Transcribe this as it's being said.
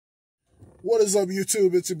What is up,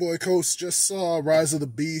 YouTube? It's your boy Coast. Just saw Rise of the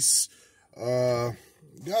Beast. Gotta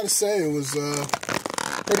say, it was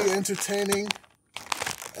pretty entertaining.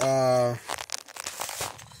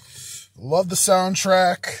 Loved the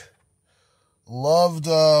soundtrack. Loved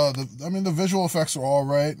the visual effects were all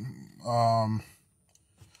right.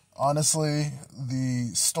 Honestly, the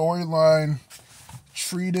storyline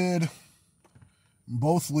treated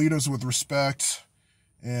both leaders with respect,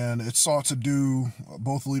 and it sought to do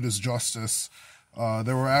both leaders justice.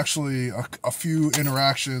 There were actually a few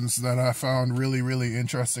interactions that I found really, really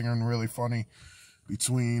interesting and really funny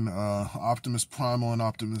between Optimus Primal and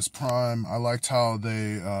Optimus Prime. I liked how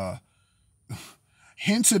they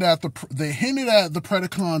hinted at the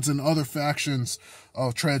Predacons and other factions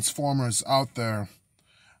of Transformers out there,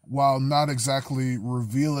 while not exactly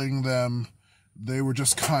revealing them. They were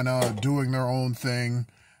just kind of doing their own thing,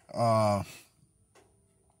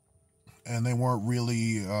 and they weren't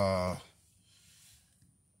really,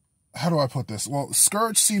 how do I put this? Well,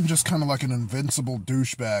 Scourge seemed just kind of like an invincible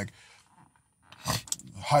douchebag,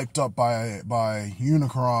 hyped up by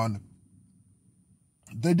Unicron.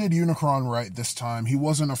 They did Unicron right this time. He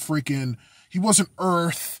wasn't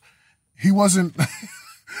Earth. He wasn't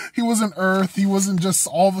Earth. He wasn't just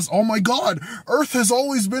all of us. Oh my God, Earth has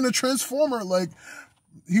always been a Transformer. Like,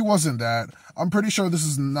 he wasn't that. I'm pretty sure this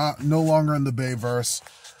is no longer in the Bayverse.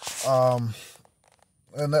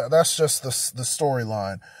 And that's just the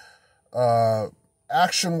storyline.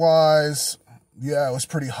 Action wise, yeah, it was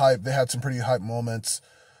pretty hype. They had some pretty hype moments,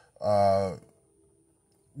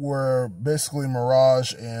 where basically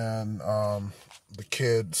Mirage and, the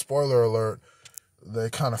kid, spoiler alert,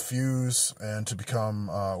 they kind of fuse and to become,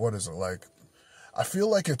 what is it, like, I feel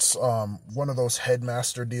like it's one of those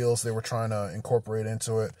headmaster deals they were trying to incorporate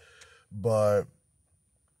into it, but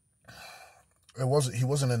he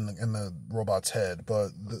wasn't in the robot's head, but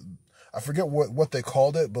I forget what they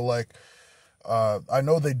called it, but like, I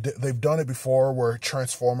know they've done it before where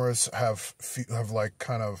Transformers have like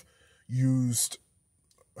kind of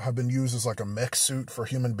have been used as like a mech suit for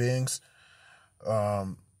human beings.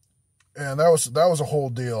 And that was a whole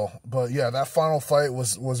deal. But yeah, that final fight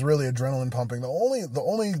was really adrenaline pumping. The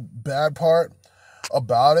only bad part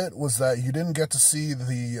about it was that you didn't get to see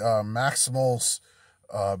the Maximal's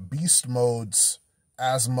beast modes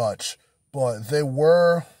as much, but they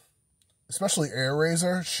were, especially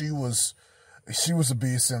Airazor. She was a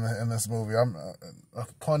beast in this movie. I'm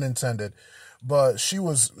pun intended, but she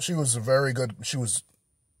was very good. She was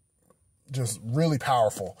just really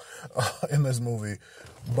powerful in this movie.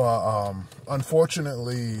 But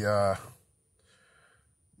unfortunately,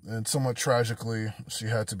 and somewhat tragically, she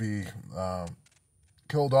had to be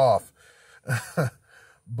killed off.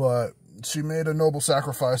 But she made a noble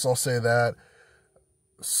sacrifice, I'll say that.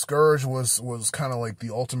 Scourge was kind of like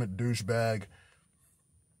the ultimate douchebag.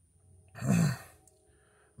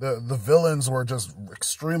 The villains were just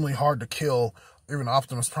extremely hard to kill. Even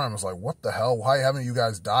Optimus Prime was like, what the hell? Why haven't you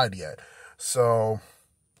guys died yet? So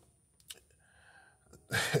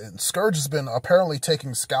Scourge has been apparently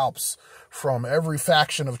taking scalps from every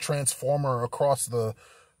faction of Transformer across the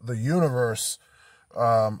universe.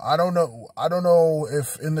 I don't know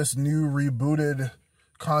if in this new rebooted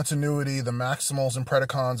continuity, the Maximals and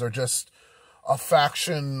Predacons are just a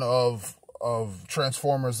faction of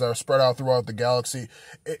Transformers that are spread out throughout the galaxy.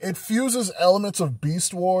 It fuses elements of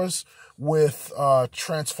Beast Wars with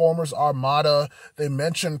Transformers Armada. They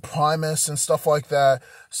mention Primus and stuff like that.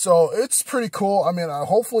 So it's pretty cool. I mean,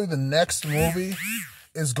 hopefully the next movie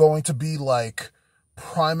is going to be like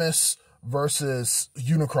Primus versus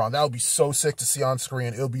Unicron. That would be so sick to see on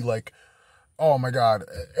screen. It'll be like, oh my God.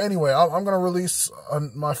 Anyway, I'm going to release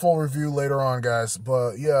my full review later on, guys.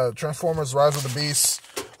 But yeah, Transformers Rise of the Beast.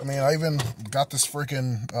 I mean, I even got this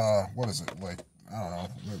freaking, what is it? Like, I don't know.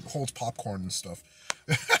 It holds popcorn and stuff.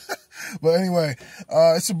 But anyway,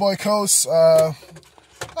 it's your boy Coast. I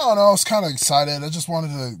don't know. I was kind of excited. I just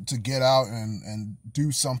wanted to get out and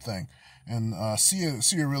do something and see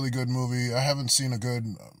a really good movie. I haven't seen a good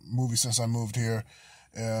movie since I moved here,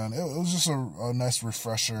 and it was just a nice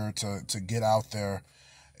refresher to get out there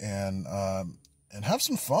and have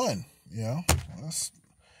some fun. You know, it's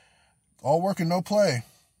all work and no play.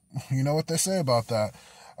 You know what they say about that.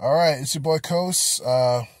 All right, it's your boy Coast,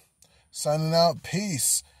 signing out.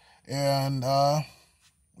 Peace. And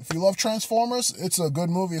if you love Transformers, it's a good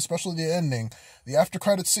movie, especially the ending. The after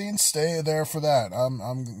credit scene, stay there for that.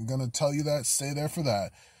 I'm gonna tell you that. Stay there for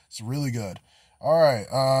that. It's really good. All right.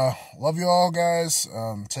 Love you all, guys.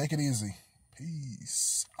 Take it easy.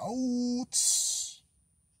 Peace out.